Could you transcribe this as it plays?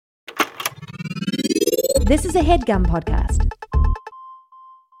This is a HeadGum podcast.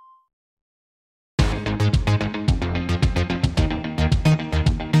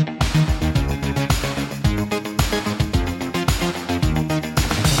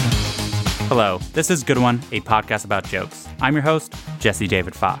 Hello, this is Good One, a podcast about jokes. I'm your host, Jesse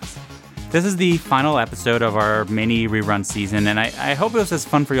David Fox. This is the final episode of our mini rerun season, and I hope it was as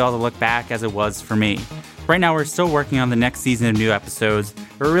fun for y'all to look back as it was for me. Right now, we're still working on the next season of new episodes.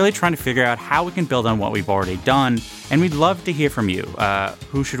 We're really trying to figure out how we can build on what we've already done, and we'd love to hear from you.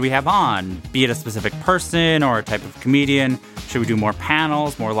 Who should we have on? Be it a specific person or a type of comedian? Should we do more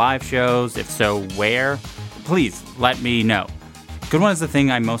panels, more live shows? If so, where? Please let me know. Good One is the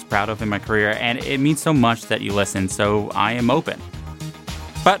thing I'm most proud of in my career, and it means so much that you listen, so I am open.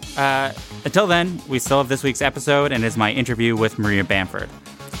 But until then, we still have this week's episode, and it's my interview with Maria Bamford.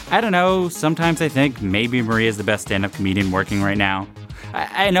 I don't know, sometimes I think maybe Maria is the best stand-up comedian working right now.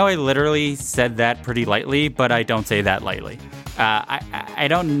 I know I literally said that pretty lightly, but I don't say that lightly. I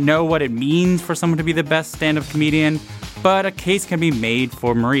don't know what it means for someone to be the best stand-up comedian, but a case can be made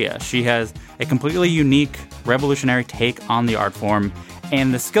for Maria. She has a completely unique, revolutionary take on the art form,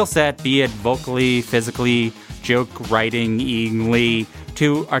 and the skill set, be it vocally, physically, joke writing-ingly,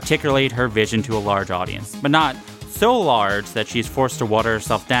 to articulate her vision to a large audience, but not so large that she's forced to water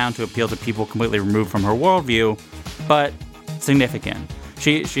herself down to appeal to people completely removed from her worldview, but significant.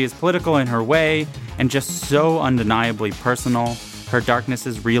 She is political in her way and just so undeniably personal. Her darkness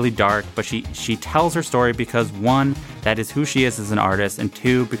is really dark, but she tells her story because, one, that is who she is as an artist, and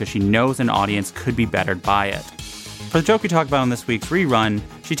two, because she knows an audience could be bettered by it. For the joke we talk about on this week's rerun,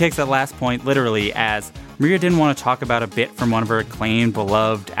 she takes that last point literally as Maria didn't want to talk about a bit from one of her acclaimed,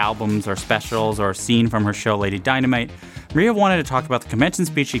 beloved albums or specials or a scene from her show Lady Dynamite. Maria wanted to talk about the convention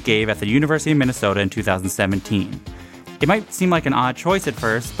speech she gave at the University of Minnesota in 2017. It might seem like an odd choice at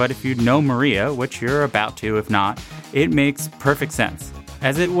first, but if you know Maria, which you're about to if not, it makes perfect sense,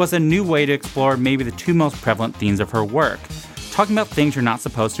 as it was a new way to explore maybe the two most prevalent themes of her work, talking about things you're not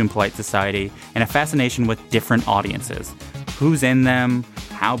supposed to in polite society and a fascination with different audiences. Who's in them,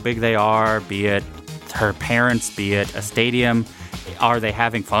 how big they are, be it her parents, be it a stadium. Are they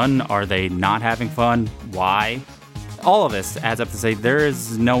having fun? Are they not having fun? Why? All of this adds up to say there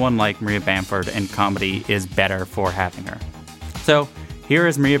is no one like Maria Bamford, and comedy is better for having her. So here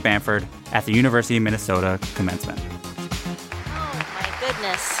is Maria Bamford at the University of Minnesota commencement. Oh, my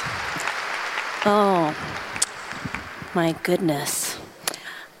goodness. Oh, my goodness.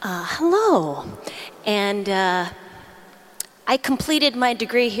 Hello. And I completed my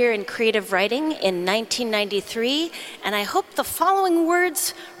degree here in creative writing in 1993, and I hope the following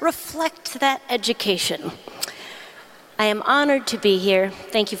words reflect that education. I am honored to be here.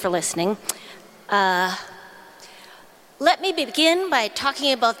 Thank you for listening. Let me begin by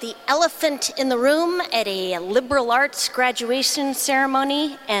talking about the elephant in the room at a liberal arts graduation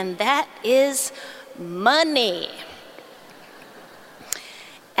ceremony, and that is money.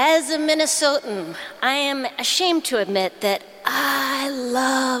 As a Minnesotan, I am ashamed to admit that I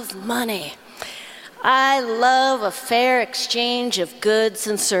love money. I love a fair exchange of goods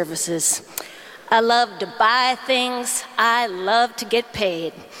and services. I love to buy things. I love to get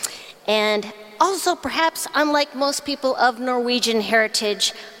paid. And also, perhaps unlike most people of Norwegian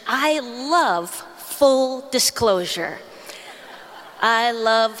heritage, I love full disclosure. I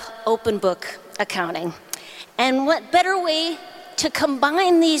love open book accounting. And what better way to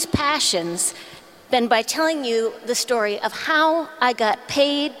combine these passions than by telling you the story of how I got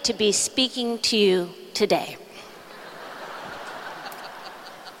paid to be speaking to you today.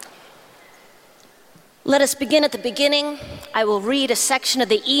 Let us begin at the beginning. I will read a section of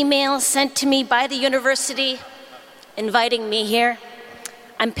the email sent to me by the university inviting me here.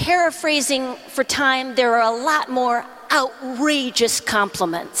 I'm paraphrasing for time. There are a lot more outrageous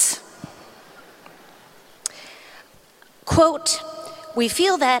compliments. Quote, "We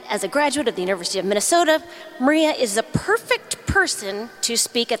feel that as a graduate of the University of Minnesota, Maria is the perfect person to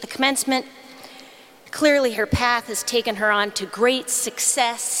speak at the commencement. Clearly, her path has taken her on to great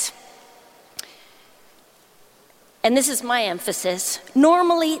success." And this is my emphasis.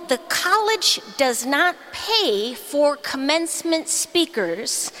 Normally, the college does not pay for commencement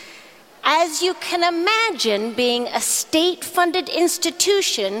speakers. As you can imagine, being a state-funded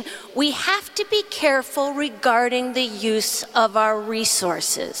institution, we have to be careful regarding the use of our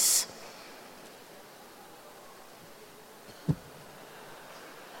resources.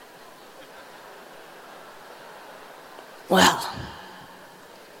 Well,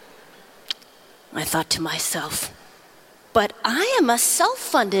 I thought to myself, but I am a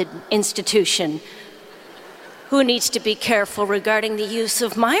self-funded institution. Who needs to be careful regarding the use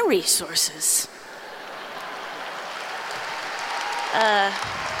of my resources?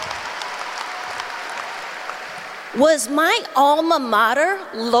 Was my alma mater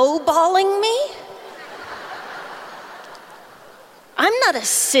lowballing me? I'm not a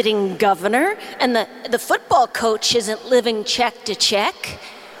sitting governor, and the football coach isn't living check to check.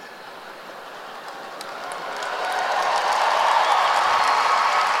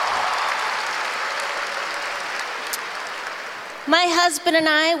 My husband and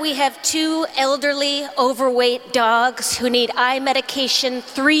I, we have 2 elderly, overweight dogs who need eye medication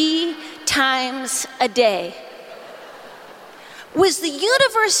 3 times a day. Was the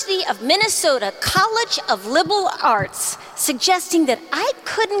University of Minnesota College of Liberal Arts suggesting that I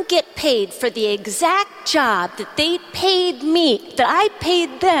couldn't get paid for the exact job that they paid me, that I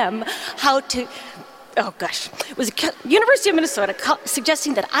paid them how to, oh gosh, was the University of Minnesota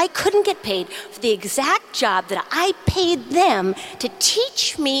suggesting that I couldn't get paid for the exact job that I paid them to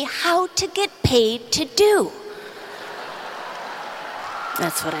teach me how to get paid to do?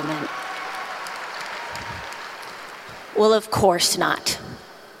 That's what I meant. Well, of course not.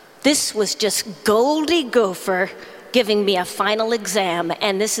 This was just Goldie Gopher giving me a final exam,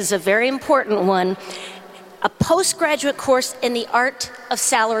 and this is a very important one, a postgraduate course in the art of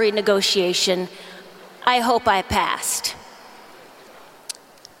salary negotiation. I hope I passed.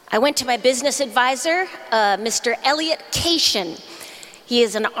 I went to my business advisor, Mr. Elliot Kashin. He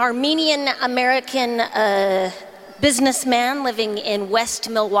is an Armenian-American businessman living in West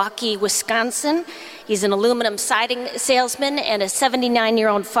Milwaukee, Wisconsin. He's an aluminum siding salesman and a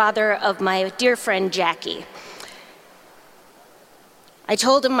 79-year-old father of my dear friend Jackie. I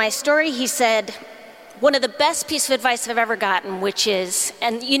told him my story. He said, one of the best pieces of advice I've ever gotten, which is,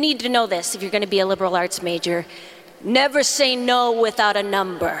 and you need to know this if you're going to be a liberal arts major, never say no without a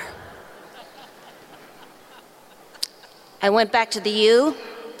number. I went back to the U.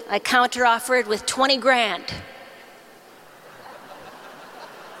 I counter-offered with 20 grand.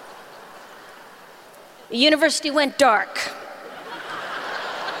 The university went dark.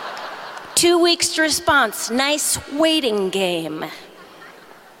 2 weeks to response, nice waiting game.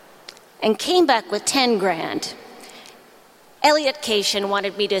 And came back with 10 grand. Elliot Kashin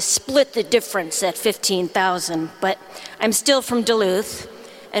wanted me to split the difference at 15,000, but I'm still from Duluth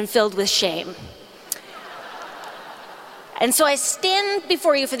and filled with shame. And so I stand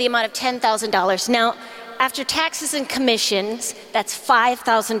before you for the amount of $10,000. Now, after taxes and commissions, that's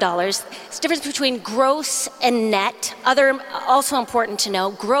 $5,000. It's the difference between gross and net. Also important to know,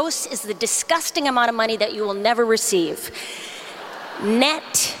 gross is the disgusting amount of money that you will never receive.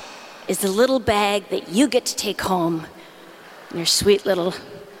 Net is the little bag that you get to take home in your sweet little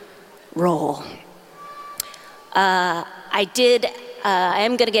roll. I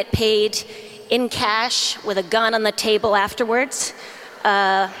am going to get paid in cash with a gun on the table afterwards.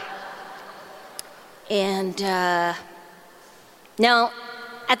 Now,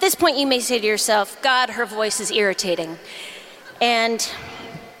 at this point, you may say to yourself, God, her voice is irritating. And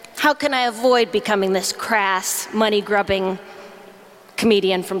how can I avoid becoming this crass, money-grubbing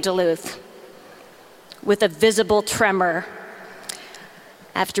comedian from Duluth with a visible tremor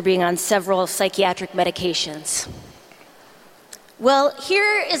after being on several psychiatric medications? Well,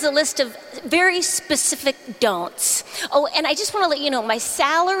 here is a list of very specific don'ts. Oh, and I just want to let you know, my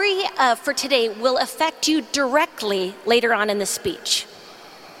salary for today will affect you directly later on in the speech.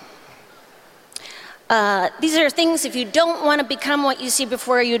 These are things, if you don't want to become what you see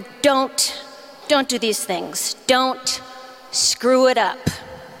before you, don't do these things. Don't screw it up.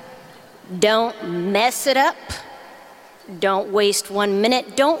 Don't mess it up. Don't waste 1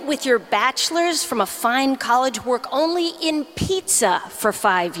 minute. Don't, with your bachelor's from a fine college, work only in pizza for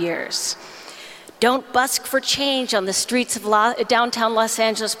 5 years. Don't busk for change on the streets of downtown Los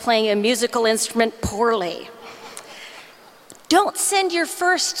Angeles playing a musical instrument poorly. Don't send your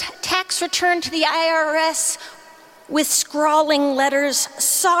first tax return to the IRS with scrawling letters,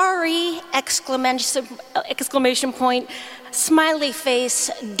 sorry, exclamation point, smiley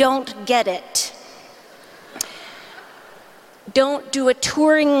face, don't get it. Don't do a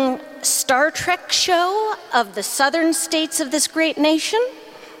touring Star Trek show of the southern states of this great nation,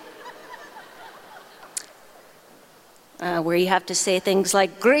 where you have to say things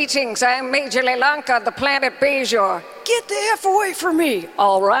like, greetings, I'm Major Lelanka of the planet Bajor. Get the F away from me,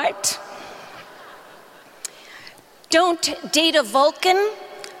 all right? Don't date a Vulcan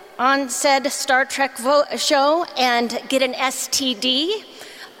on said Star Trek show and get an STD.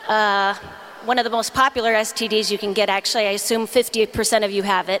 One of the most popular STDs you can get, actually. I assume 50% of you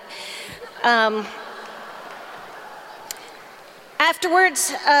have it.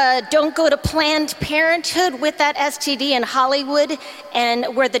 Afterwards, don't go to Planned Parenthood with that STD in Hollywood,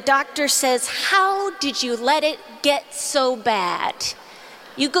 and where the doctor says, "How did you let it get so bad?"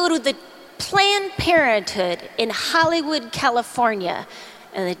 You go to the Planned Parenthood in Hollywood, California,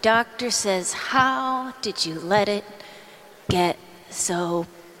 and the doctor says, "How did you let it get so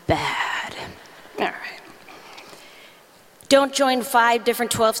bad?" All right. Don't join 5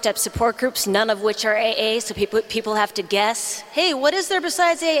 different 12-step support groups, none of which are AA, so people have to guess, hey, what is there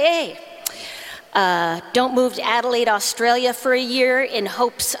besides AA? Don't move to Adelaide, Australia for a year in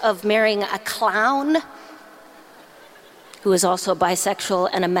hopes of marrying a clown who is also bisexual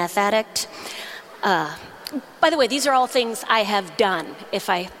and a meth addict. By the way, these are all things I have done, if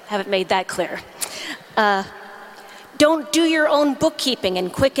I haven't made that clear. Don't do your own bookkeeping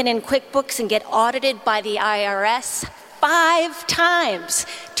in Quicken and QuickBooks and get audited by the IRS 5 times.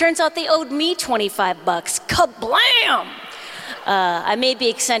 Turns out they owed me $25. Kablam! I may be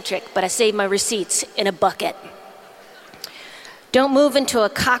eccentric, but I save my receipts in a bucket. Don't move into a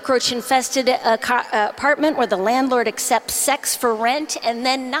cockroach-infested apartment where the landlord accepts sex for rent and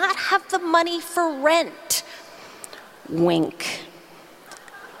then not have the money for rent. Wink.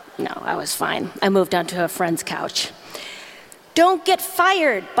 No, I was fine. I moved onto a friend's couch. Don't get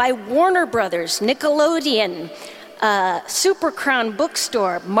fired by Warner Brothers, Nickelodeon, Super Crown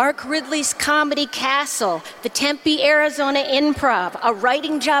Bookstore, Mark Ridley's Comedy Castle, the Tempe, Arizona Improv, a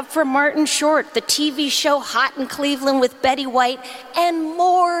writing job for Martin Short, the TV show Hot in Cleveland with Betty White, and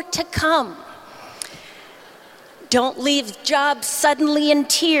more to come. Don't leave jobs suddenly in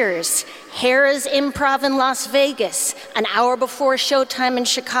tears. Harrah's Improv in Las Vegas, an hour before showtime in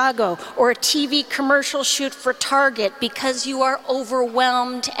Chicago, or a TV commercial shoot for Target because you are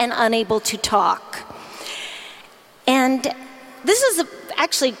overwhelmed and unable to talk. And this is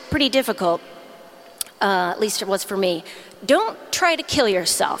actually pretty difficult, at least it was for me. Don't try to kill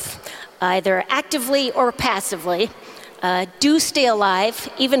yourself, either actively or passively. Do stay alive,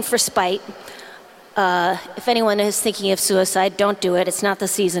 even for spite. If anyone is thinking of suicide, don't do it. It's not the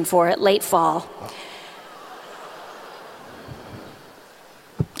season for it. Late fall.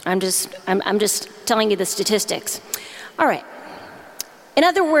 I'm just telling you the statistics. All right. In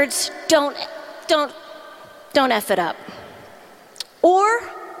other words, don't F it up. Or,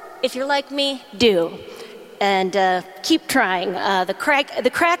 if you're like me, do. And keep trying.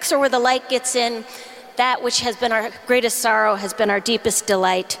 The cracks are where the light gets in. That which has been our greatest sorrow has been our deepest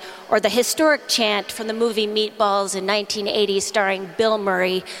delight. Or the historic chant from the movie Meatballs in 1980 starring Bill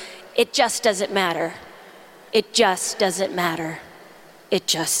Murray, it just doesn't matter. It just doesn't matter. It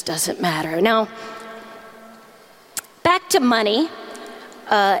just doesn't matter. Now, back to money.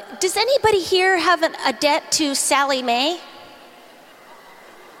 Does anybody here have a debt to Sallie Mae?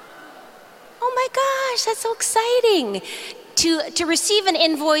 Oh my gosh, that's so exciting. To receive an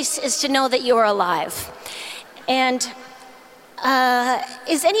invoice is to know that you're alive. And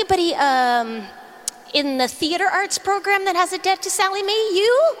is anybody in the theater arts program that has a debt to Sallie Mae?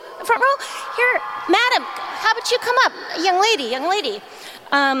 You? Front row? Here, madam, how about you come up? Young lady.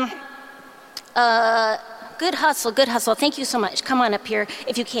 Good hustle. Thank you so much. Come on up here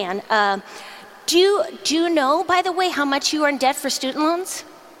if you can. Do you know, by the way, how much you are in debt for student loans?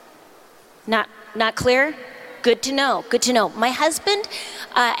 Not clear? Good to know. My husband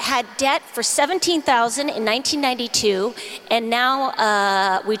had debt for $17,000 in 1992, and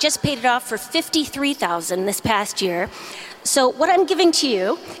now we just paid it off for $53,000 this past year. So what I'm giving to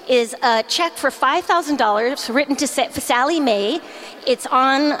you is a check for $5,000 written to Sallie Mae. It's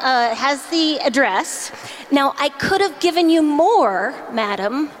on, has the address. Now, I could have given you more,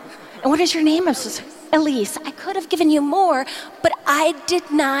 madam. And what is your name? I'm so sorry. Elise. I could have given you more, but I did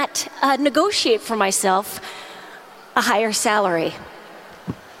not negotiate for myself a higher salary.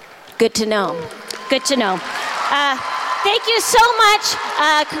 Good to know. Thank you so much.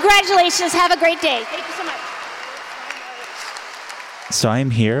 Congratulations. Have a great day. Thank you so much. So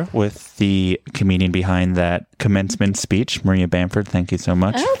I'm here with the comedian behind that commencement speech, Maria Bamford. Thank you so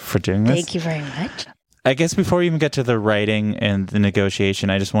much for doing this. Thank you very much. I guess before we even get to the writing and the negotiation,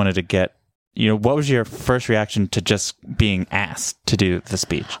 I just wanted to get, what was your first reaction to just being asked to do the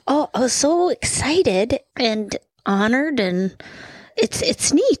speech? Oh, I was so excited and honored, and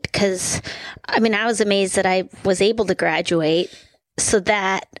it's neat because, I was amazed that I was able to graduate. So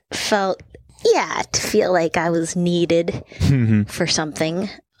that felt, to feel like I was needed for something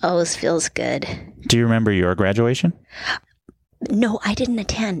always feels good. Do you remember your graduation? No, I didn't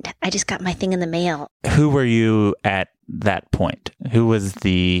attend. I just got my thing in the mail. Who were you at that point? Who was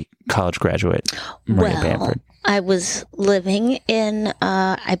the college graduate, Maria Bamford? I was living in,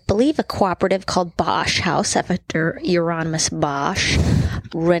 I believe, a cooperative called Bosch House after Euronymous Bosch,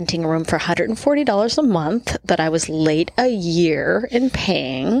 renting a room for $140 a month, but I was late a year in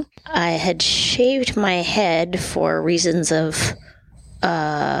paying. I had shaved my head for reasons of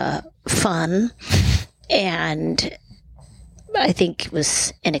fun, and I think it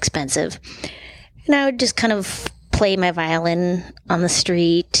was inexpensive. And I would just kind of play my violin on the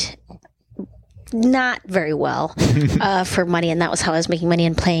street. Not very well for money, and that was how I was making money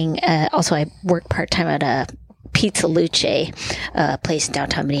and playing. Also, I worked part-time at a Pizza Luce place in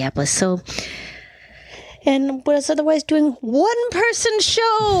downtown Minneapolis. And was otherwise doing one-person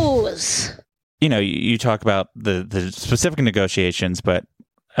shows. You know, you talk about the specific negotiations, but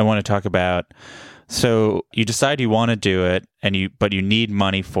I want to talk about, so you decide you want to do it, but you need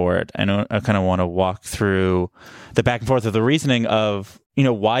money for it. And I kind of want to walk through the back and forth of the reasoning of,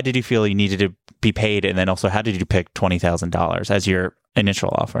 why did you feel you needed to be paid? And then also, how did you pick $20,000 as your initial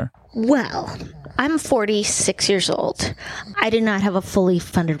offer? Well, I'm 46 years old. I did not have a fully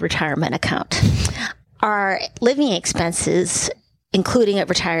funded retirement account. Our living expenses, including at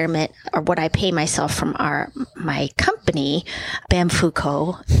retirement, or what I pay myself from my company,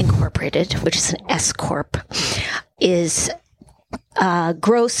 Bamfuco Incorporated, which is an S Corp, is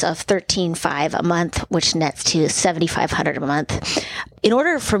gross of $13,500 a month, which nets to $7,500 a month. In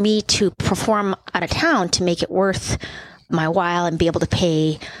order for me to perform out of town to make it worth my while and be able to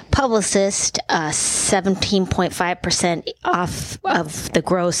pay publicist 17.5% off of the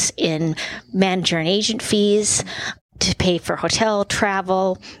gross in manager and agent fees, to pay for hotel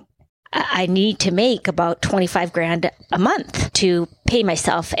travel, I need to make about $25,000 a month to pay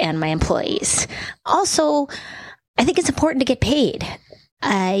myself and my employees. Also, I think it's important to get paid.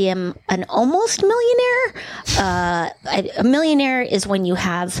 I am an almost millionaire. A millionaire is when you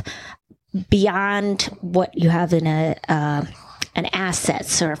have beyond what you have in an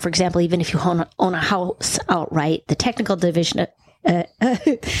assets. Or, for example, even if you own a house outright, the technical definition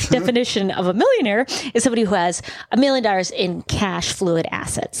of a millionaire is somebody who has $1 million in cash fluid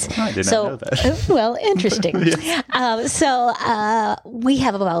assets. I did not know that. Well, interesting. Yes. We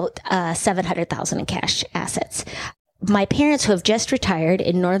have about $700,000 in cash assets. My parents, who have just retired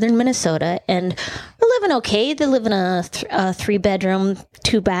in northern Minnesota and are living okay. They live in a 3-bedroom,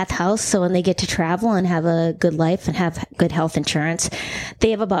 2-bath house. So when they get to travel and have a good life and have good health insurance, they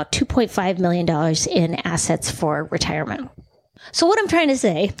have about $2.5 million in assets for retirement. So what I'm trying to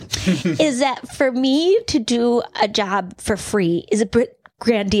say is that for me to do a job for free is a bit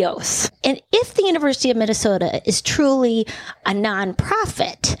grandiose. And if the University of Minnesota is truly a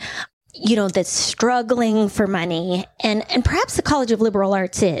nonprofit, that's struggling for money, and perhaps the College of Liberal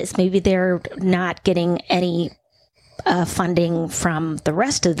Arts is, maybe they're not getting any funding from the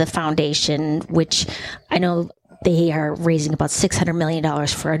rest of the foundation, which I know they are raising about $600 million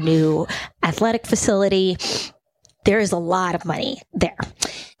for a new athletic facility. There is a lot of money there.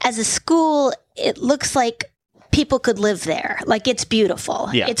 As a school, it looks like people could live there. Like, it's beautiful.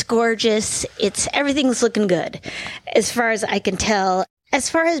 Yeah. It's gorgeous. Everything's looking good, as far as I can tell. As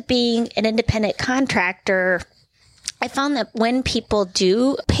far as being an independent contractor, I found that when people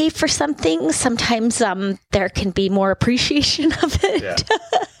do pay for something, sometimes there can be more appreciation of it. Yeah.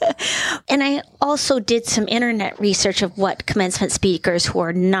 And I also did some internet research of what commencement speakers who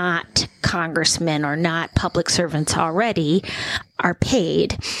are not congressmen or not public servants already are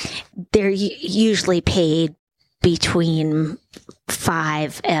paid. They're usually paid between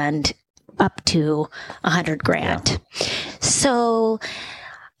 $5,000 and up to $100,000. Yeah. So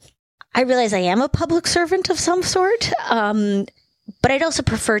I realize I am a public servant of some sort, but I'd also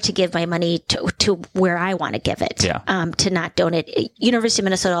prefer to give my money to where I want to give it, to not donate. University of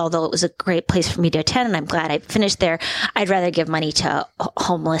Minnesota, although it was a great place for me to attend, and I'm glad I finished there, I'd rather give money to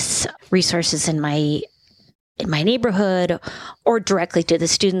homeless resources in my neighborhood or directly to the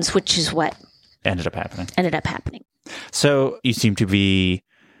students, which is what ended up happening. So you seem to be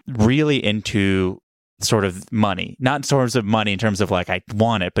really into sort of money, not in terms of money in terms of like I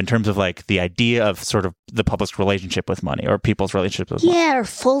want it, but in terms of like the idea of sort of the public's relationship with money or people's relationship with money. Yeah, or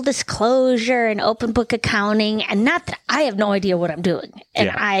full disclosure and open book accounting, and not that I have no idea what I'm doing, and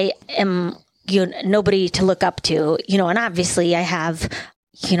I am nobody to look up to, and obviously I have,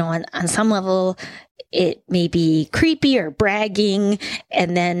 on some level it may be creepy or bragging,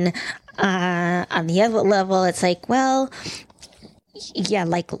 and then on the other level it's like, well,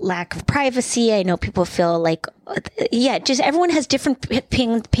 like lack of privacy. I know people feel like, just everyone has different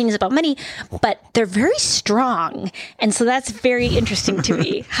opinions about money, but they're very strong. And so that's very interesting to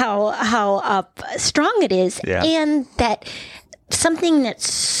me, how strong it is. Yeah. And that something that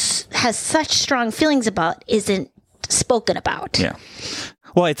has such strong feelings about isn't spoken about. Yeah.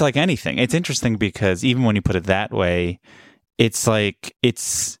 Well, it's like anything. It's interesting because even when you put it that way, it's like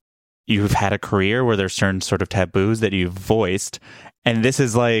you've had a career where there's certain sort of taboos that you've voiced. And this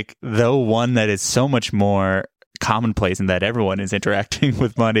is like the one that is so much more commonplace in that everyone is interacting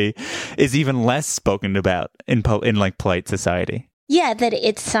with money is even less spoken about in like polite society. Yeah, that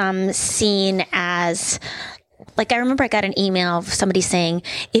it's seen as... Like, I remember I got an email of somebody saying,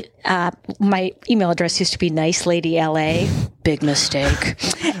 my email address used to be Nice Lady LA. Big mistake.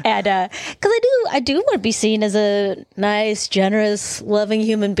 And because I do want to be seen as a nice, generous, loving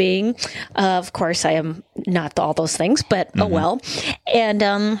human being. Of course, I am not all those things, but oh well.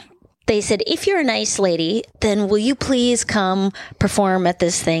 And they said, if you're a nice lady, then will you please come perform at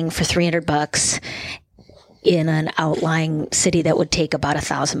this thing for $300 in an outlying city that would take about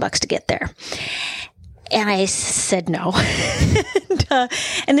 $1,000 to get there? And I said no.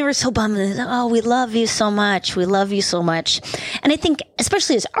 And they were so bummed. Oh, we love you so much. We love you so much. And I think,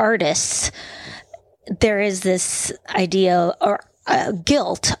 especially as artists, there is this idea or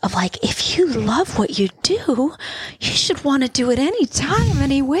guilt of like, if you love what you do, you should want to do it anytime,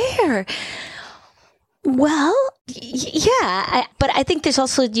 anywhere. Well, yeah. But I think there's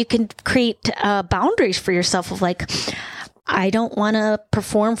also, you can create boundaries for yourself of like, I don't want to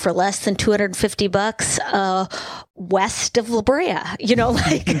perform for less than $250 west of La Brea. You know,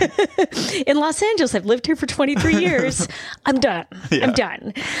 like in Los Angeles, I've lived here for 23 years. I'm done. Yeah. I'm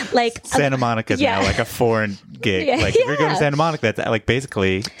done. Like Santa Monica is now like a foreign gig. Like if you're going to Santa Monica, that's like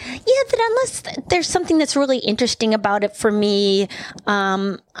basically. Yeah, that unless there's something that's really interesting about it for me,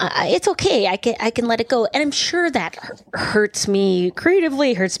 it's okay. I can let it go. And I'm sure that hurts me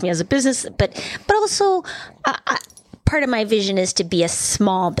creatively, hurts me as a business, but also, part of my vision is to be a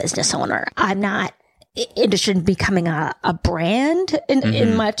small business owner. I'm not interested in becoming a brand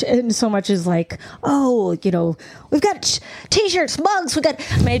in so much as like, oh, you know, we've got t-shirts, mugs,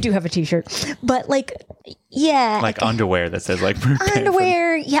 I do have a t-shirt, but like, yeah. Like underwear that says like.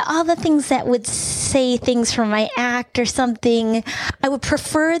 Underwear, yeah, all the things that would say things from my act or something. I would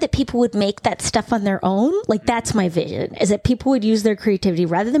prefer that people would make that stuff on their own. Like that's my vision, is that people would use their creativity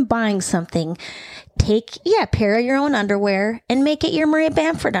rather than buying something. Take, pair your own underwear and make it your Maria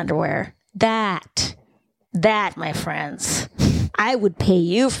Bamford underwear. That, my friends, I would pay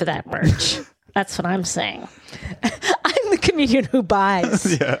you for that merch. That's what I'm saying. I'm the comedian who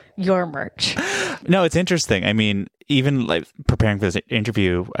buys your merch. No, it's interesting. I mean, even like preparing for this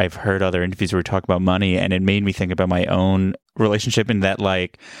interview, I've heard other interviews where we talk about money, and it made me think about my own relationship in that,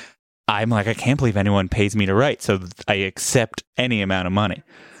 like, I'm like, I can't believe anyone pays me to write, so I accept any amount of money.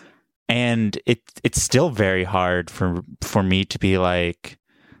 And it's still very hard for me to be like,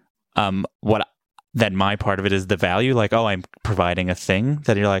 that my part of it is the value. Like, oh, I'm providing a thing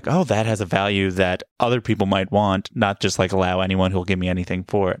that you're like, oh, that has a value that other people might want, not just like allow anyone who'll give me anything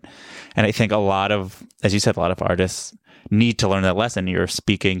for it. And I think as you said, a lot of artists need to learn that lesson. You're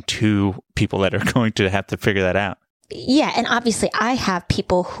speaking to people that are going to have to figure that out. Yeah, and obviously I have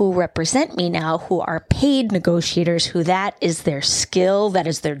people who represent me now who are paid negotiators, who that is their skill, that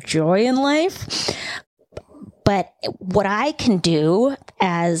is their joy in life. But what I can do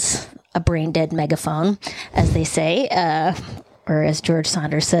as a brain dead megaphone, as they say, or as George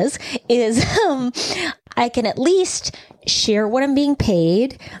Saunders says, is I can at least share what I'm being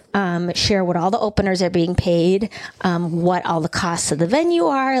paid, share what all the openers are being paid, what all the costs of the venue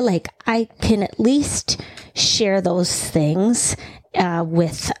are. Like, I can at least share those things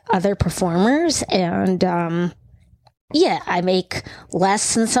with other performers. And I make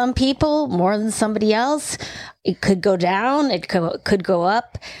less than some people, more than somebody else. It could go down, it could go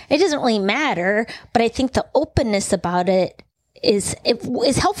up. It doesn't really matter. But I think the openness about it is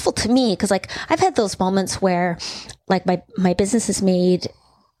helpful to me, because like I've had those moments where like my business has made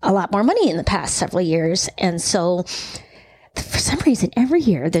a lot more money in the past several years. And so for some reason, every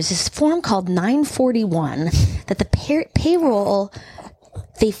year there's this form called 941 that the payroll,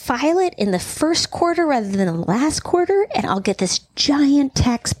 they file it in the first quarter rather than the last quarter, and I'll get this giant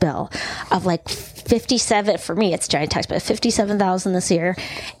tax bill of like 57, for me it's giant tax bill, 57,000 this year.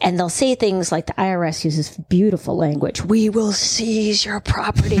 And they'll say things like, the IRS uses beautiful language. We will seize your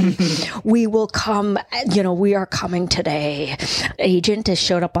property. We will come, we are coming today. Agent has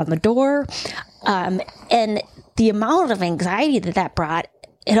showed up on the door. And the amount of anxiety that brought,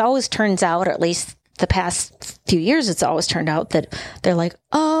 it always turns out, or at least the past few years, it's always turned out that they're like,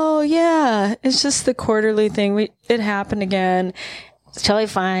 oh yeah, it's just the quarterly thing. It happened again. It's totally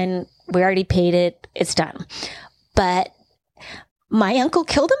fine. We already paid it. It's done. But my uncle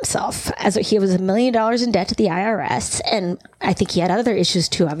killed himself as he was $1 million in debt to the IRS. And I think he had other issues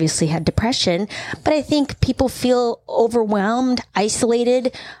too, obviously had depression. But I think people feel overwhelmed,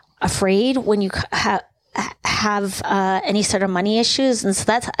 isolated, afraid when you have any sort of money issues. And so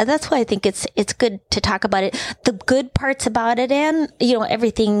that's why I think it's good to talk about it. The good parts about it and,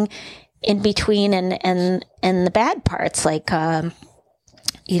 everything in between and the bad parts, like,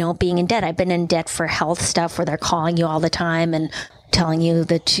 being in debt. I've been in debt for health stuff where they're calling you all the time and telling you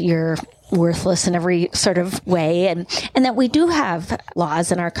that you're worthless in every sort of way. And that we do have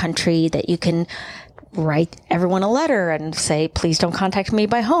laws in our country that you can write everyone a letter and say, please don't contact me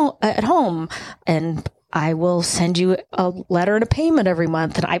at home. And I will send you a letter and a payment every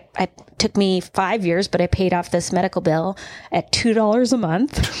month. And I took me 5 years, but I paid off this medical bill at $2 a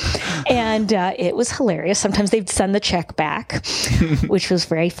month. And it was hilarious. Sometimes they'd send the check back, which was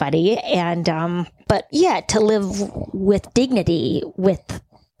very funny. And, but yeah, to live with dignity, with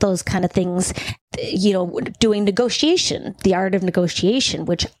those kind of things, doing negotiation, the art of negotiation,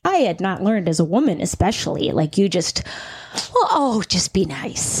 which I had not learned as a woman, especially. Like you just be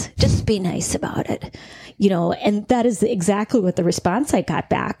nice. Just be nice about it. And that is exactly what the response I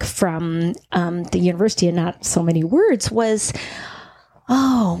got back from the university, and not so many words, was,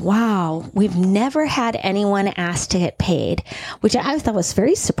 oh, wow, we've never had anyone ask to get paid, which I thought was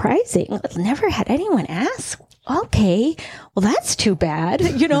very surprising. Never had anyone ask. Okay, well, that's too bad.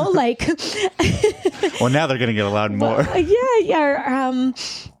 Like. Well, now they're going to get a lot more.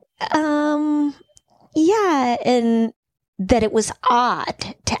 Yeah, and that it was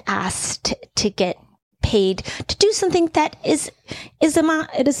odd to ask to get paid to do something that is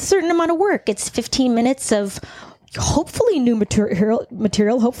a certain amount of work. It's 15 minutes of hopefully new material.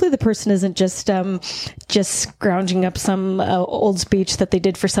 Hopefully the person isn't just scrounging up some old speech that they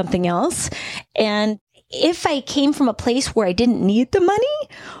did for something else. And if I came from a place where I didn't need the money,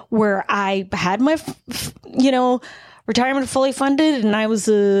 where I had my, retirement fully funded, and I was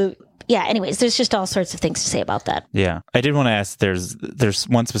anyways, there's just all sorts of things to say about that. Yeah. I did want to ask, there's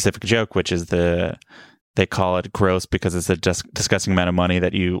one specific joke, which is they call it gross because it's a disgusting amount of money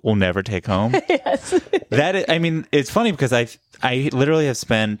that you will never take home. Yes. It's funny because I literally have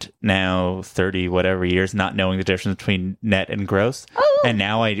spent now 30 whatever years not knowing the difference between net and gross. Oh. And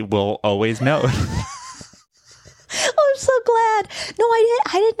now I will always know. Oh, I'm so glad. No, I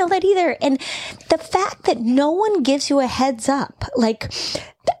didn't know that either. And the fact that no one gives you a heads up, like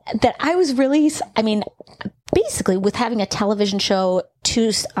that I was really, basically with having a television show,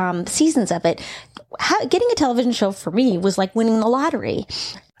 2 seasons of it, getting a television show for me was like winning the lottery.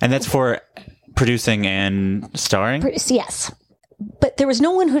 And that's for producing and starring? Yes. But there was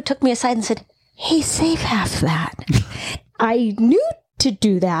no one who took me aside and said, hey, save half that. I knew to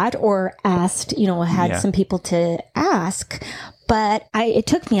do that, or asked, had some people to ask, but it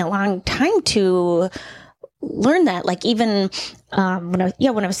took me a long time to learn that. Like even when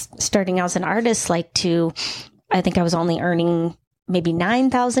I was starting out as an artist, I think I was only earning maybe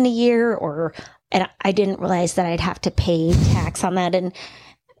 $9,000 a year, and I didn't realize that I'd have to pay tax on that, and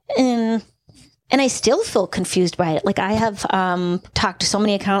I still feel confused by it. Like I have talked to so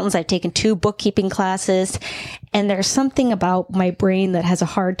many accountants. I've taken 2 bookkeeping classes, and there's something about my brain that has a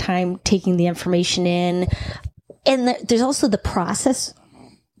hard time taking the information in. And there's also the process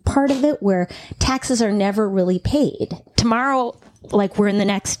part of it where taxes are never really paid. Tomorrow, like we're in the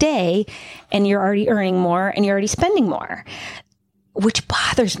next day, and you're already earning more and you're already spending more, which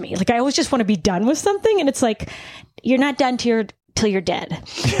bothers me. Like I always just want to be done with something, and it's like you're not done till you're dead.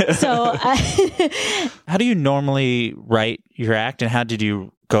 So how do you normally write your act, and how did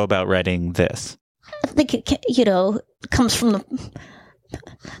you go about writing this? I think it comes from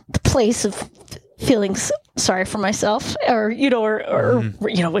the place of feeling sorry for myself, or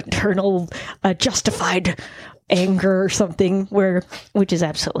internal justified anger or something, which is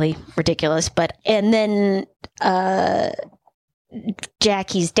absolutely ridiculous. And then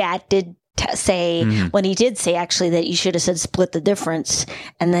Jackie's dad did say, when he did say actually that you should have said split the difference,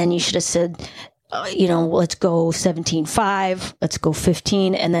 and then you should have said, let's go 17.5, let's go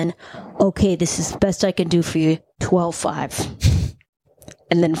 15, and then, okay, this is the best I can do for you, 12.5.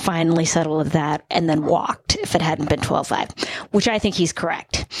 And then finally settle with that, and then walked if it hadn't been 12.5, which I think he's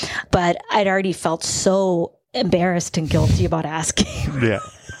correct. But I'd already felt so embarrassed and guilty about asking. Yeah.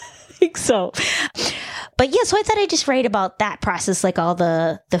 So, but yeah, so I thought I'd just write about that process, like all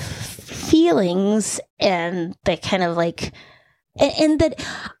the feelings and the kind of like and that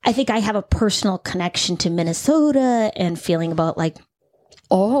I think I have a personal connection to Minnesota and feeling about like,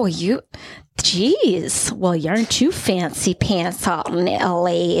 oh, geez, well, aren't you fancy pants out in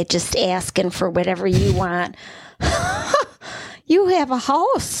LA just asking for whatever you want? You have a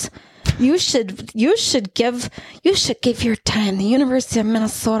house. You should give your time. The University of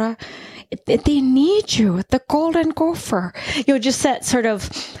Minnesota, they need you. The Golden Gopher. Just that sort of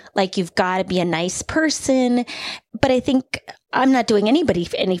like you've got to be a nice person. But I think I'm not doing anybody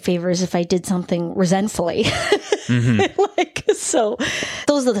any favors if I did something resentfully. So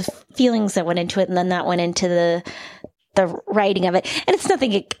those are the feelings that went into it, and then that went into the writing of it. And it's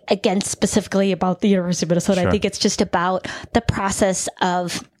nothing against specifically about the University of Minnesota. Sure. I think it's just about the process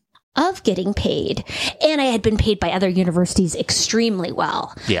of getting paid. And I had been paid by other universities extremely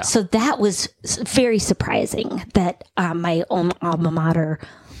well. Yeah. So that was very surprising that my own alma mater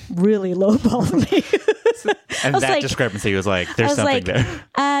really lowballed me. And that discrepancy was like, there's something there.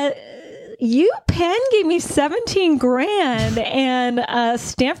 UPenn gave me $17,000 and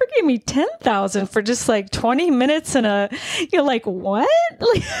Stanford gave me $10,000 for just like 20 minutes and you're like, what?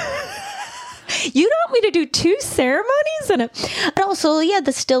 Like, you don't want me to do 2 ceremonies? And also,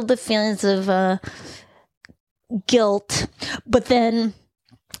 there's still the feelings of guilt. But then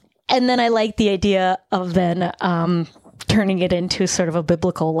I like the idea of then turning it into sort of a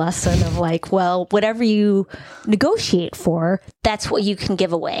biblical lesson of like, well, whatever you negotiate for, that's what you can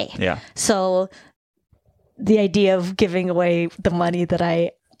give away. Yeah. So the idea of giving away the money that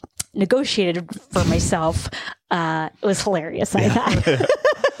I negotiated for myself was hilarious, I thought.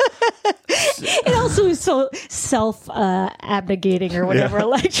 It also was so self-abnegating or whatever. Yeah.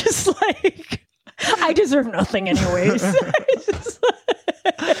 Like, just like, I deserve nothing anyways.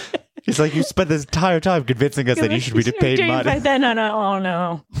 It's like, you spent this entire time convincing us that you should be paid money. But then, oh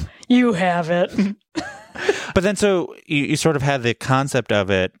no, you have it. But then, so you sort of had the concept of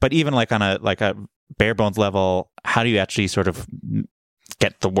it, but even like on a bare bones level, how do you actually sort of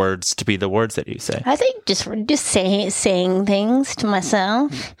get the words to be the words that you say? I think just saying things to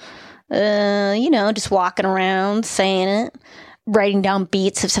myself. Just walking around saying it, writing down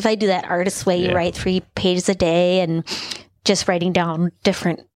beats of stuff. I do that artist way. You write 3 pages a day and just writing down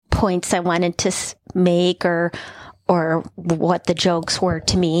different points I wanted to make or what the jokes were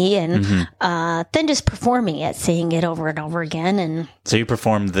to me, and then just performing it, saying it over and over again. And so you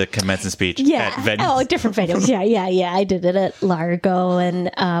performed the commencement speech at venues? Oh, different venues. Yeah. I did it at Largo and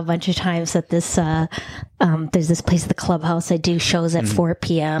a bunch of times at this, there's this place, the Clubhouse. I do shows at 4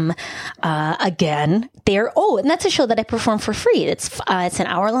 p.m. Again, there. Oh, and that's a show that I perform for free. It's an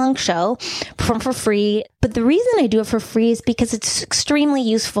hour-long show, perform for free. But the reason I do it for free is because it's extremely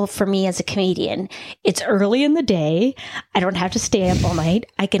useful for me as a comedian. It's early in the day. I don't have to stay up all night.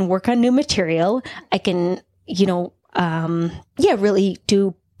 I can work on new material. I can, really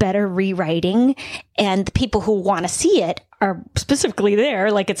do better rewriting. And the people who want to see it are specifically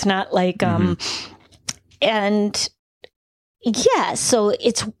there. Like, it's not like, so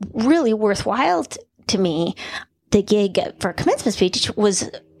it's really worthwhile to me. The gig for commencement speech was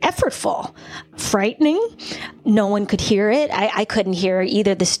effortful, frightening. No one could hear it. I couldn't hear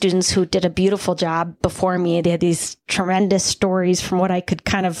either. The students who did a beautiful job before me, they had these tremendous stories from what I could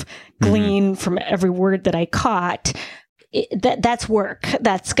kind of glean from every word that I caught. That's work.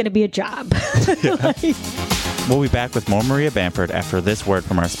 That's going to be a job. We'll be back with more Maria Bamford after this word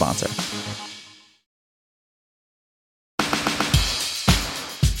from our sponsor.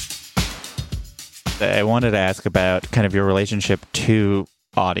 I wanted to ask about kind of your relationship to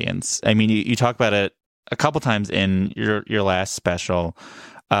audience. I mean, you talk about it a couple times in your last special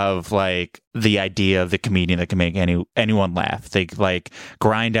of like the idea of the comedian that can make anyone laugh. They like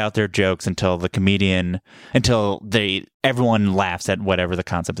grind out their jokes until everyone laughs at whatever the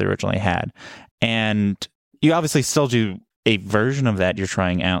concept they originally had. And you obviously still do a version of that. You're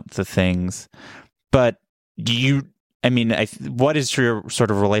trying out the things, but what is your sort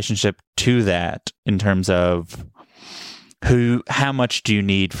of relationship to that in terms of how much do you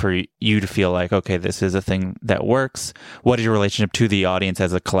need for you to feel like, okay, this is a thing that works? What is your relationship to the audience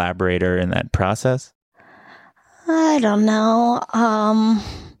as a collaborator in that process? I don't know.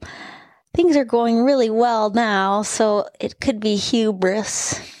 Things are going really well now, so it could be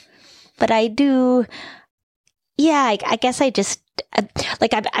hubris. But I do, I guess I just,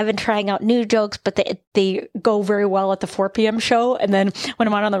 like I've been trying out new jokes, but they go very well at the 4 p.m. show. And then when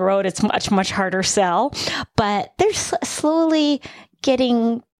I'm out on the road, it's much harder sell. But they're slowly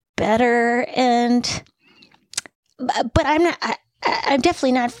getting better. But I'm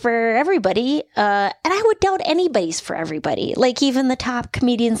definitely not for everybody. And I would doubt anybody's for everybody. Like even the top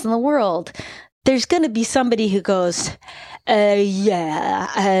comedians in the world, there's going to be somebody who goes,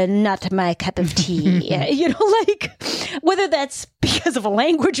 not my cup of tea. You know, like, whether that's because of a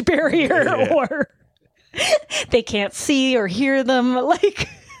language barrier or they can't see or hear them, like...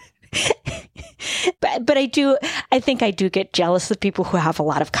 But I think I do get jealous of people who have a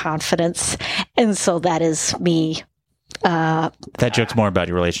lot of confidence. And so that is me. That joke's more about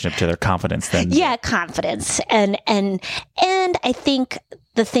your relationship to their confidence than... Yeah, confidence. And I think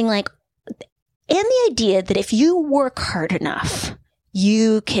the thing and the idea that if you work hard enough,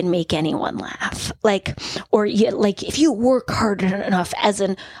 you can make anyone laugh. If you work hard enough as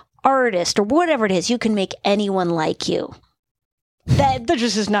an artist or whatever it is, you can make anyone like you. That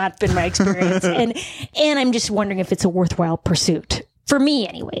just has not been my experience. And I'm just wondering if it's a worthwhile pursuit, for me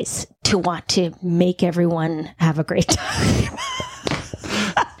anyways, to want to make everyone have a great time.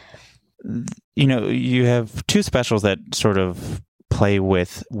 You know, you have two specials that sort of play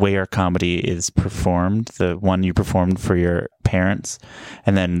with where comedy is performed. The one you performed for your parents,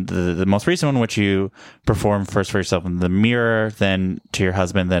 and then the most recent one, which you performed first for yourself in the Mirror, then to your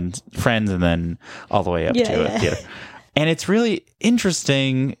husband, then friends, and then all the way up to a theater. And it's really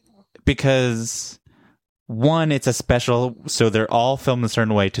interesting because, one, it's a special, so they're all filmed a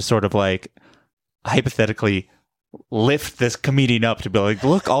certain way to sort of like hypothetically lift this comedian up to be like,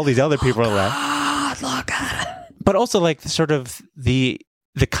 look, all these other people are laughing. Look at it. But also like sort of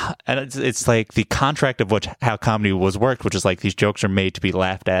it's like the contract of how comedy was worked, which is like these jokes are made to be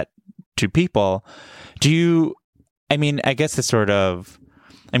laughed at to people. I guess it's sort of,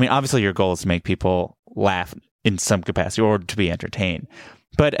 obviously your goal is to make people laugh in some capacity or to be entertained.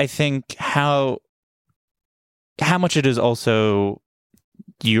 But I think how much it is also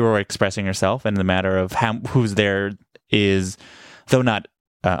you're expressing yourself, and the matter of who's there is, though not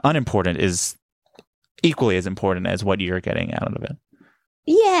unimportant, is equally as important as what you're getting out of it.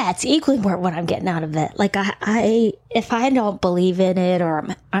 Yeah, it's equally important what I'm getting out of it. Like I if I don't believe in it or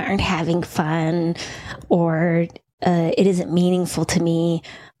aren't having fun or it isn't meaningful to me.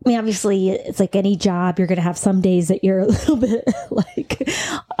 Obviously, it's like any job. You're going to have some days that you're a little bit like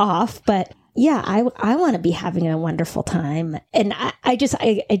off, but yeah, I want to be having a wonderful time, and I do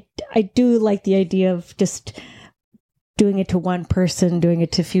like the idea of just doing it to one person, doing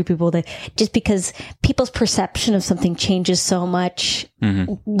it to a few people, just because people's perception of something changes so much,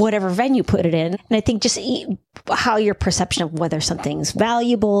 whatever venue put it in. And I think just how your perception of whether something's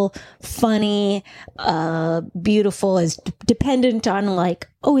valuable, funny, beautiful is dependent on like,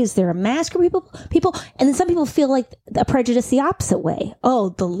 oh, is there a mask for people? And then some people feel like a prejudice the opposite way. Oh,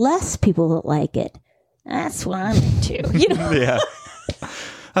 the less people that like it, that's what I'm into, you know? Yeah.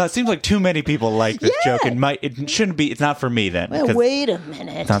 It seems like too many people like this joke, and it shouldn't be. It's not for me then. Well, wait a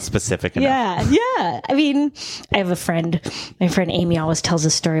minute. It's not specific enough. Yeah. I have a friend. My friend Amy always tells a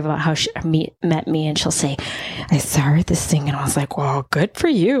story about how she met me, and she'll say, "I saw her at this thing, and I was like, well, good for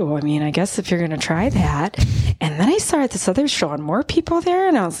you. I guess if you're going to try that." And then I saw her at this other show, and more people there,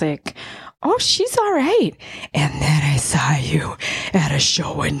 and I was like, oh, she's all right. And then I saw you at a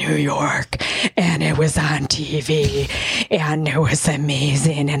show in New York, and it was on TV, and it was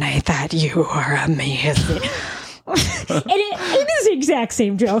amazing. And I thought, you are amazing. And it is the exact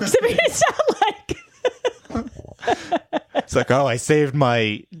same jokes. It's not like... It's like, oh, I saved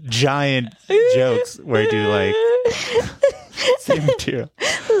my giant jokes where I do like same material.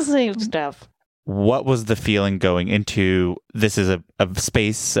 The same stuff. What was the feeling going into this is a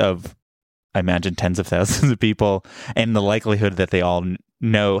space of, I imagine, tens of thousands of people, and the likelihood that they all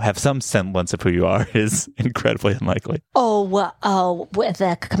have some semblance of who you are is incredibly unlikely. With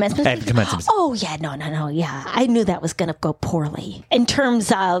the commencement? At the commencement. Oh, yeah, no. Yeah, I knew that was going to go poorly in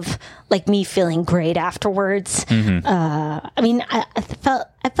terms of like me feeling great afterwards. I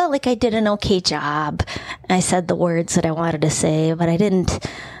felt like I did an okay job. I said the words that I wanted to say, but I didn't.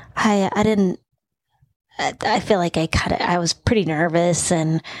 I feel like I was pretty nervous,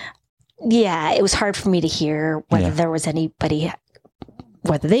 and yeah, it was hard for me to hear whether there was anybody,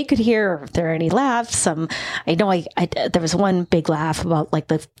 whether they could hear or if there were any laughs. I know there was one big laugh about like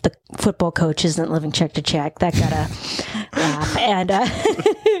the football coach isn't living check to check. That got a laugh. And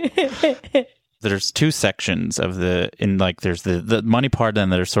there's two sections of there's the money part,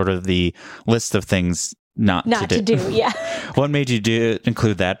 and there's sort of the list of things not to do. Yeah. What made you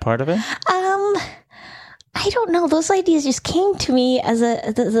include that part of it? I don't know. Those ideas just came to me as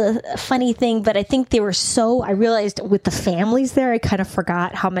a funny thing, but I think they were I realized with the families there, I kind of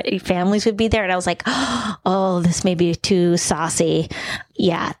forgot how many families would be there. And I was like, oh, this may be too saucy.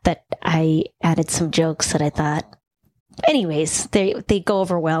 Yeah, that I added some jokes that I thought anyways, they go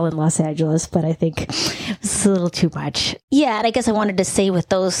over well in Los Angeles, but I think it's a little too much. Yeah, and I guess I wanted to say with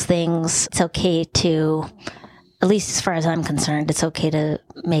those things, it's okay to, at least as far as I'm concerned, it's okay to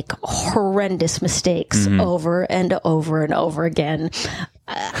make horrendous mistakes over and over and over again.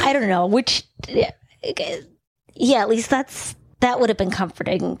 I don't know, which, yeah, at least that would have been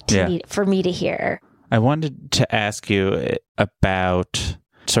comforting to me, for me to hear. I wanted to ask you about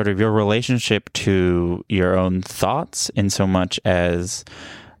sort of your relationship to your own thoughts, in so much as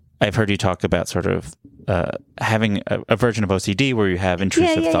I've heard you talk about sort of having a version of OCD where you have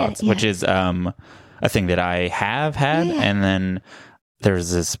intrusive thoughts, which is a thing that I have had. And then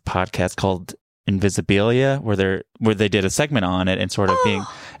there's this podcast called Invisibilia where they did a segment on it and sort of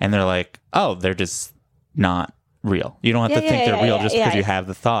and they're like, oh, they're just not real. You don't have to think they're real just because you have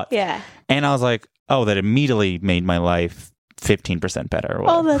the thought. Yeah. And I was like, oh, that immediately made my life 15% better. Or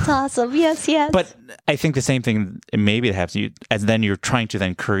oh, that's awesome. Yes. But I think the same thing, maybe it happens to you, as then you're trying to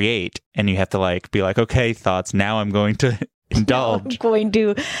then create, and you have to like be like, okay, thoughts, now I'm going to indulge.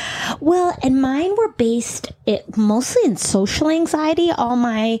 Well, and mine were based mostly in social anxiety. All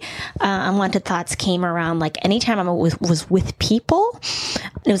my unwanted thoughts came around like anytime I was with people.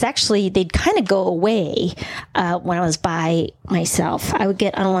 It was actually, they'd kind of go away when I was by myself. I would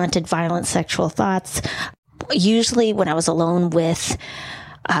get unwanted violent sexual thoughts, usually when I was alone with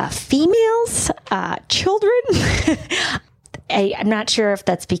females, children. I'm not sure if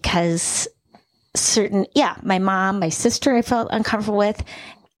that's because my mom, my sister, I felt uncomfortable with.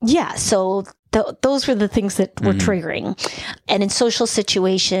 Yeah, so those were the things that were triggering. And in social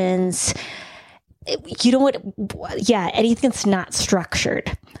situations, you know what? Yeah, anything that's not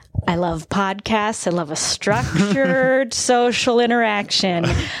structured. I love podcasts. I love a structured social interaction.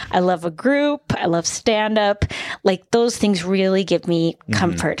 I love a group. I love stand-up. Like, those things really give me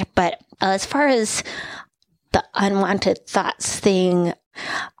comfort. But as far as the unwanted thoughts thing,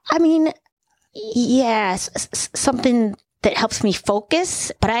 I mean, yes, something that helps me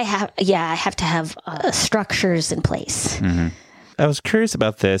focus. But I have to have structures in place. I was curious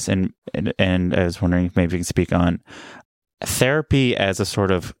about this, and I was wondering if maybe you can speak on therapy as a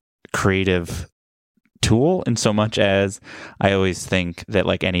sort of creative tool, in so much as I always think that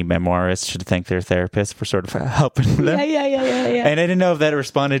like any memoirist should thank their therapist for sort of helping them. Yeah. And I didn't know if that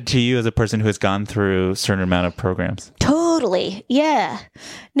responded to you as a person who has gone through a certain amount of programs. Totally. Yeah.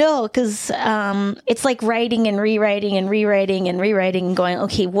 No, because it's like writing and rewriting and rewriting and rewriting and going,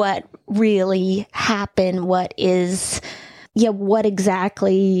 okay, what really happened? What exactly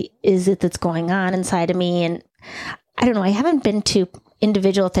is it that's going on inside of me? And I don't know, I haven't been to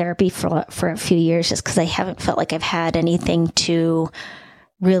individual therapy for a few years just because I haven't felt like I've had anything to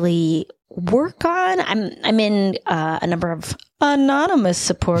really work on. I'm in a number of anonymous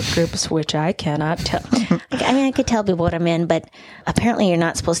support groups, which I cannot tell. I mean, I could tell people what I'm in, but apparently you're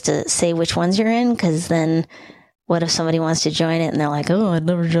not supposed to say which ones you're in, because then what if somebody wants to join it and they're like, oh, I'd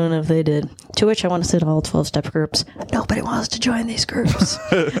never join if they did. To which I want to say to all 12-step groups, nobody wants to join these groups.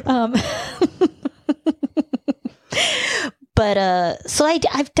 But so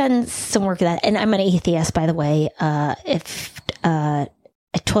I've done some work with that, and I'm an atheist, by the way. If at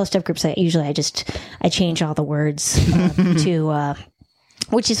 12-step groups, I change all the words to,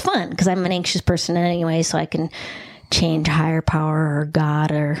 which is fun because I'm an anxious person anyway, so I can change higher power or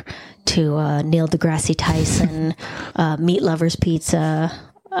God or to Neil deGrasse Tyson, meat lovers pizza,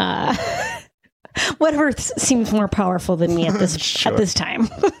 whatever seems more powerful than me at this time.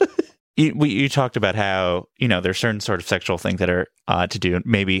 You talked about how, there's certain sort of sexual things that are odd to do,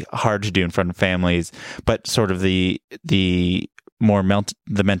 maybe hard to do in front of families, but sort of the more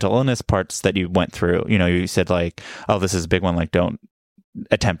the mental illness parts that you went through. You said like, oh, this is a big one, like don't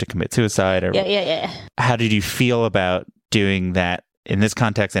attempt to commit suicide. Or, yeah. How did you feel about doing that in this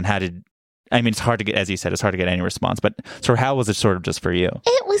context, and it's hard to get, as you said, it's hard to get any response, but so how was it sort of just for you?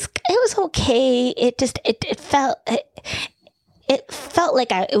 It was okay. It felt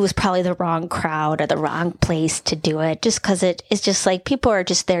like it was probably the wrong crowd or the wrong place to do it, just because it's just like people are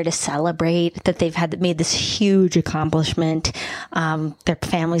just there to celebrate that they've made this huge accomplishment. Their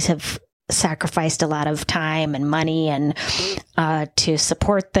families have sacrificed a lot of time and money and to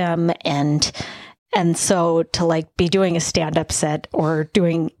support them, and so to like be doing a stand-up set or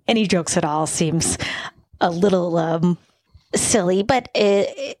doing any jokes at all seems a little silly, but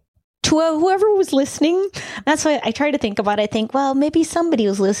to whoever was listening, that's why I try to think about it. I think, well, maybe somebody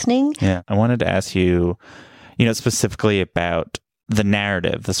was listening. Yeah. I wanted to ask you, specifically about the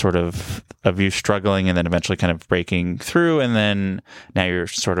narrative, the sort of you struggling and then eventually kind of breaking through, and then now you're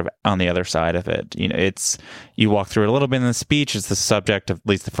sort of on the other side of it. You know, it's, you walk through it a little bit in the speech. It's the subject of at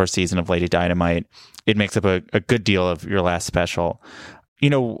least the first season of Lady Dynamite. It makes up a good deal of your last special. You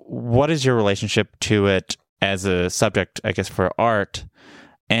know, what is your relationship to it as a subject, I guess, for art?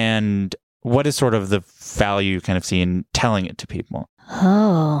 And what is sort of the value you kind of see in telling it to people?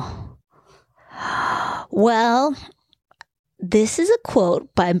 Oh, well, this is a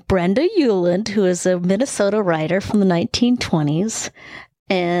quote by Brenda Euland, who is a Minnesota writer from the 1920s.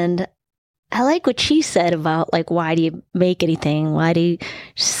 And I like what she said about, like, why do you make anything? I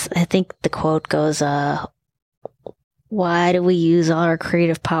think the quote goes, why do we use all our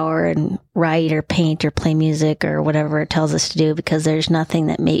creative power and write or paint or play music or whatever it tells us to do? Because there's nothing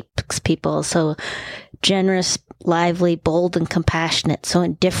that makes people so generous, lively, bold, and compassionate, so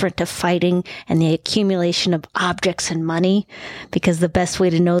indifferent to fighting and the accumulation of objects and money, because the best way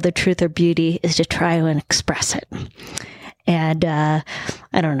to know the truth or beauty is to try and express it. And I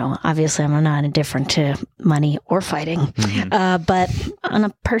don't know, obviously I'm not indifferent to money or fighting, but on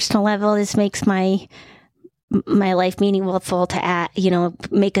a personal level, this makes my life meaningful to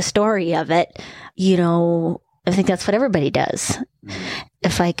make a story of it. You know, I think that's what everybody does.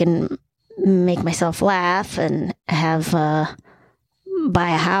 If I can make myself laugh and have buy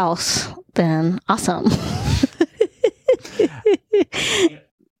a house, then awesome.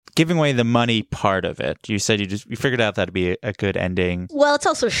 Giving away the money part of it, you said you figured out that'd be a good ending. Well, it's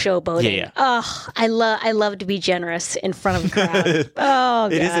also showboating. Yeah. Oh, I love to be generous in front of a crowd. Oh,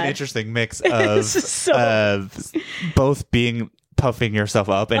 God. It is an interesting mix of both puffing yourself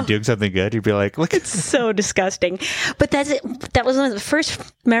up and doing something good. You'd be like, look, it's so disgusting. But that was one of the first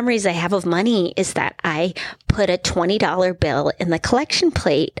memories I have of money, is that I put a $20 bill in the collection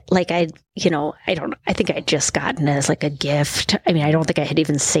plate. Like I think I'd just gotten it as like a gift. I mean, I don't think I had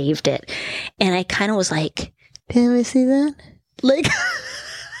even saved it. And I kind of was like, can I see that? Like when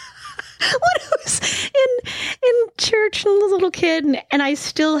I was in church and I was a little kid, and I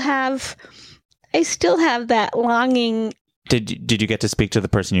still have that longing. Did you get to speak to the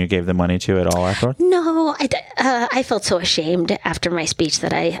person you gave the money to at all afterwards? No, I felt so ashamed after my speech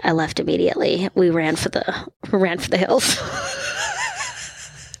that I left immediately. We ran for the hills.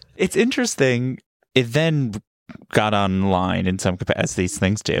 It's interesting. It then got online in some capacity, as these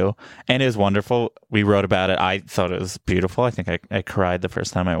things do, and it was wonderful. We wrote about it. I thought it was beautiful. I think I cried the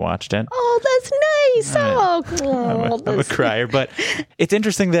first time I watched it. Oh, that's nice. I'm a crier, but it's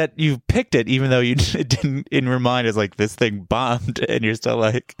interesting that you picked it, even though you didn't. In your mind, it's like, this thing bombed, and you're still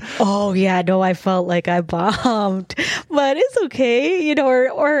like, oh yeah, no, I felt like I bombed, but it's okay, you know.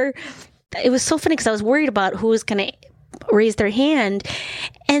 Or it was so funny because I was worried about who was going to raise their hand,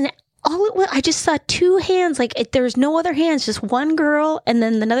 and I just saw two hands. Like, there was no other hands, just one girl, and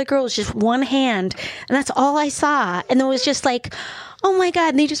then another girl was just one hand, and that's all I saw. And it was just like, oh my God,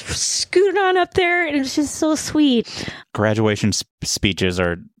 and they just scooted on up there, and it was just so sweet. Graduation speeches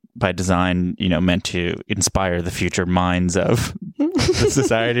are, by design, meant to inspire the future minds of the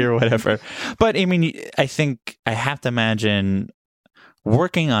society or whatever. But I mean, I think I have to imagine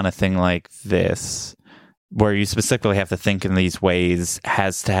working on a thing like this, where you specifically have to think in these ways,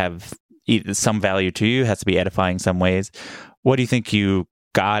 has to have some value to you, has to be edifying in some ways. What do you think you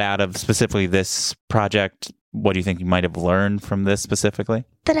got out of specifically this project? What do you think you might have learned from this specifically?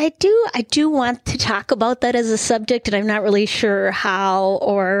 That I do want to talk about that as a subject, and I'm not really sure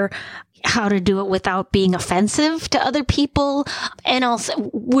how to do it without being offensive to other people. And also,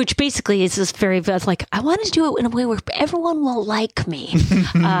 which basically is just very, like, I want to do it in a way where everyone will like me.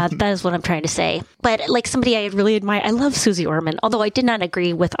 That is what I'm trying to say. But like somebody I really admire, I love Susie Orman. Although I did not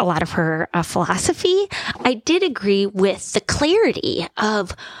agree with a lot of her philosophy, I did agree with the clarity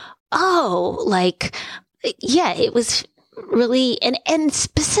of, it was really, and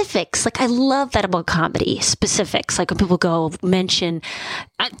specifics. Like, I love that about comedy, specifics. Like when people mention,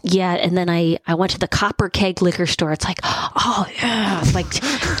 and then I went to the Copper Keg liquor store. It's like, oh yeah, like,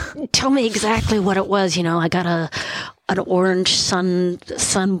 tell me exactly what it was. I got an orange sun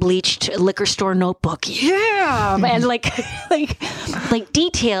bleached liquor store notebook. Yeah. And like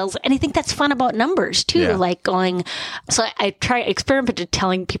details. And I think that's fun about numbers too. Yeah. Like so I experimented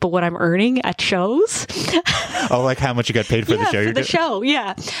telling people what I'm earning at shows. Oh, like how much you got paid for the show? For the show.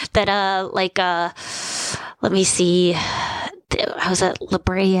 Yeah. That, let me see. I was at La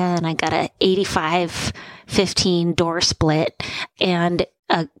Brea and I got a 85-15 door split. And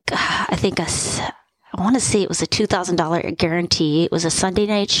I want to say it was a $2,000 guarantee. It was a Sunday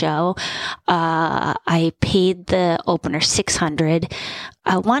night show. I paid the opener $600.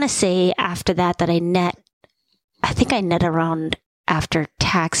 I want to say after that I net around after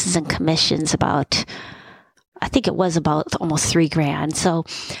taxes and commissions I think it was about almost $3,000. So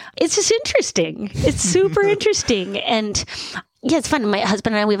it's just interesting. It's super interesting. And yeah, it's fun. My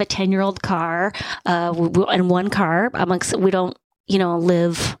husband and I, we have a 10-year-old car, and one car we don't,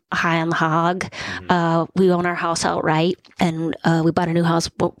 live high on the hog. We own our house outright, and we bought a new house.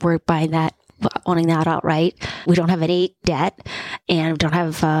 We're owning that outright. We don't have any debt, and we don't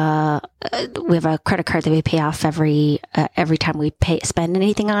have, we have a credit card that we pay off every time we spend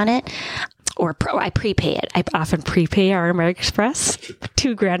anything on it. Or I prepay it. I often prepay our American Express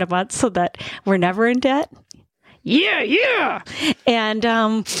 $2,000 a month so that we're never in debt. Yeah. And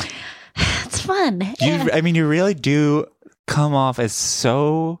it's fun. You really do come off as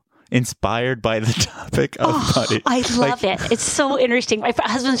so inspired by the topic of money. I love it. It's so interesting. My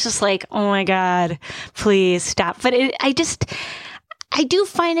husband's just like, oh my God, please stop. But I do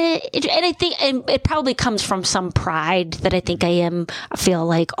find it, and I think it probably comes from some pride that I think I feel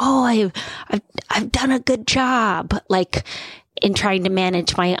like, oh, I've done a good job, like in trying to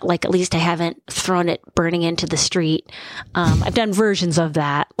manage at least I haven't thrown it burning into the street. I've done versions of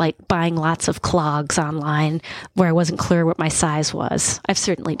that, like buying lots of clogs online where I wasn't clear what my size was. I've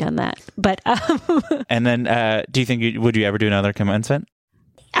certainly done that. But and then, do you think would you ever do another commencement?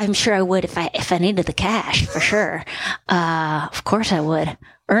 I'm sure I would if I needed the cash, for sure. Of course I would.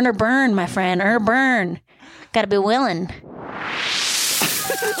 Earn or burn, my friend. Earn or burn. Got to be willing.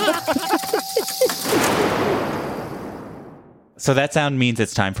 So that sound means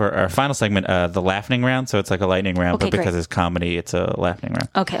it's time for our final segment, the laughing round. So it's like a lightning round, okay, but because great. It's comedy, it's a laughing round.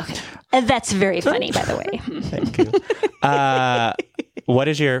 Okay. That's very funny, by the way. Thank you. What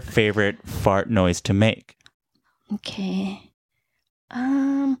is your favorite fart noise to make? Okay.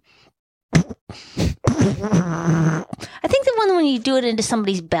 I think the one when you do it into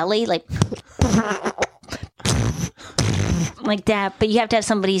somebody's belly, like that, but you have to have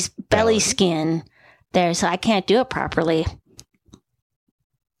somebody's belly skin there, so I can't do it properly.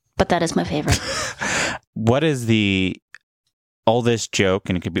 But that is my favorite. What is the oldest joke,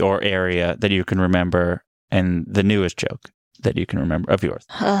 and it could be or area that you can remember, and the newest joke that you can remember of yours?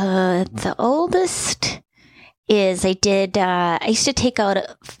 The oldest is I used to take out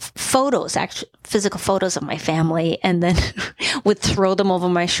photos, actually physical photos of my family, and then would throw them over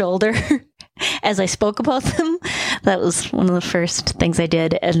my shoulder as I spoke about them. That was one of the first things I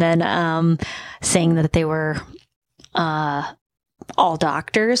did. And then saying that they were all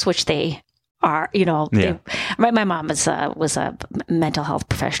doctors, which they are, Yeah. My mom was a mental health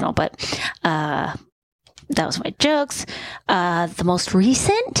professional, but that was my jokes. The most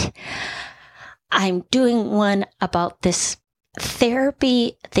recent, I'm doing one about this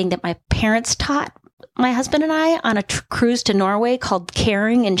therapy thing that my parents taught my husband and I on a cruise to Norway called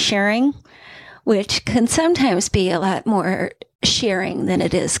Caring and Sharing, which can sometimes be a lot more sharing than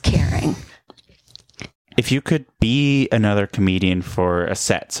it is caring. If you could be another comedian for a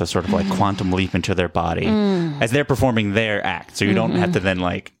set, so sort of like quantum leap into their body as they're performing their act, so you don't have to then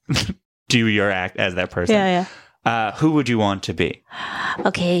like do your act as that person. Yeah. Who would you want to be?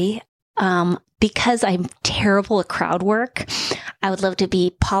 Okay. Because I'm terrible at crowd work, I would love to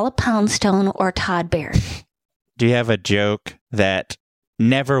be Paula Poundstone or Todd Barry. Do you have a joke that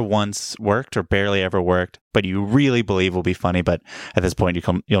never once worked or barely ever worked, but you really believe will be funny, but at this point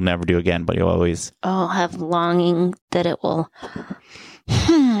you'll never do again, but you'll always... I'll have longing that it will...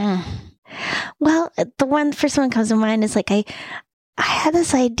 Well, the first one that comes to mind is like I had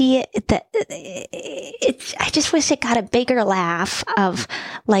this idea that I just wish it got a bigger laugh of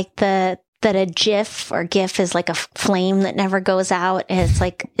like that a GIF or GIF is like a flame that never goes out. And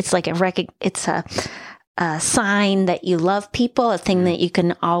it's a sign that you love people, a thing that you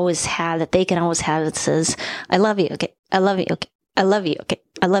can always have, that they can always have. It says, I love you. Okay. I love you. Okay. I love you. Okay.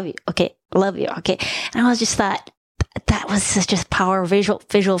 I love you. Okay. I love you. Okay. And I just thought that was such a power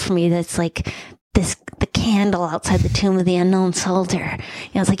visual for me. That's like the candle outside the tomb of the unknown soldier.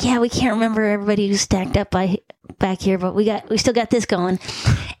 I was like, yeah, we can't remember everybody who's stacked up back here, but we still got this going.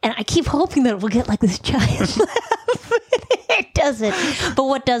 And I keep hoping that it will get like this giant laugh. It doesn't. But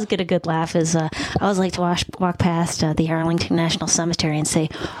what does get a good laugh is I always like to walk past the Arlington National Cemetery and say,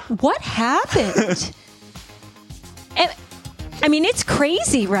 what happened? And, I mean, it's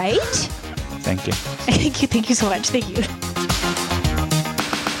crazy, right? Thank you. Thank you so much. Thank you.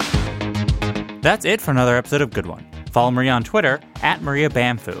 That's it for another episode of Good One. Follow Maria on Twitter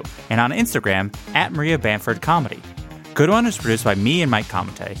 @MariaBamfoo and on Instagram @MariaBamfordComedy. Good One is produced by me and Mike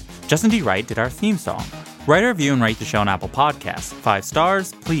Comite. Justin D. Wright did our theme song. Write a review and rate the show on Apple Podcasts. 5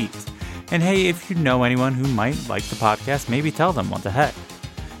 stars, please. And hey, if you know anyone who might like the podcast, maybe tell them what the heck.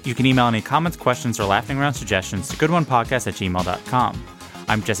 You can email any comments, questions, or laughing around suggestions to goodonepodcast@gmail.com.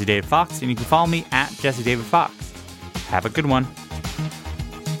 I'm Jesse David Fox, and you can follow me at Jesse David Fox. Have a good one.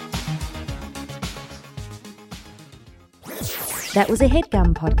 That was a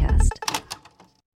HeadGum podcast.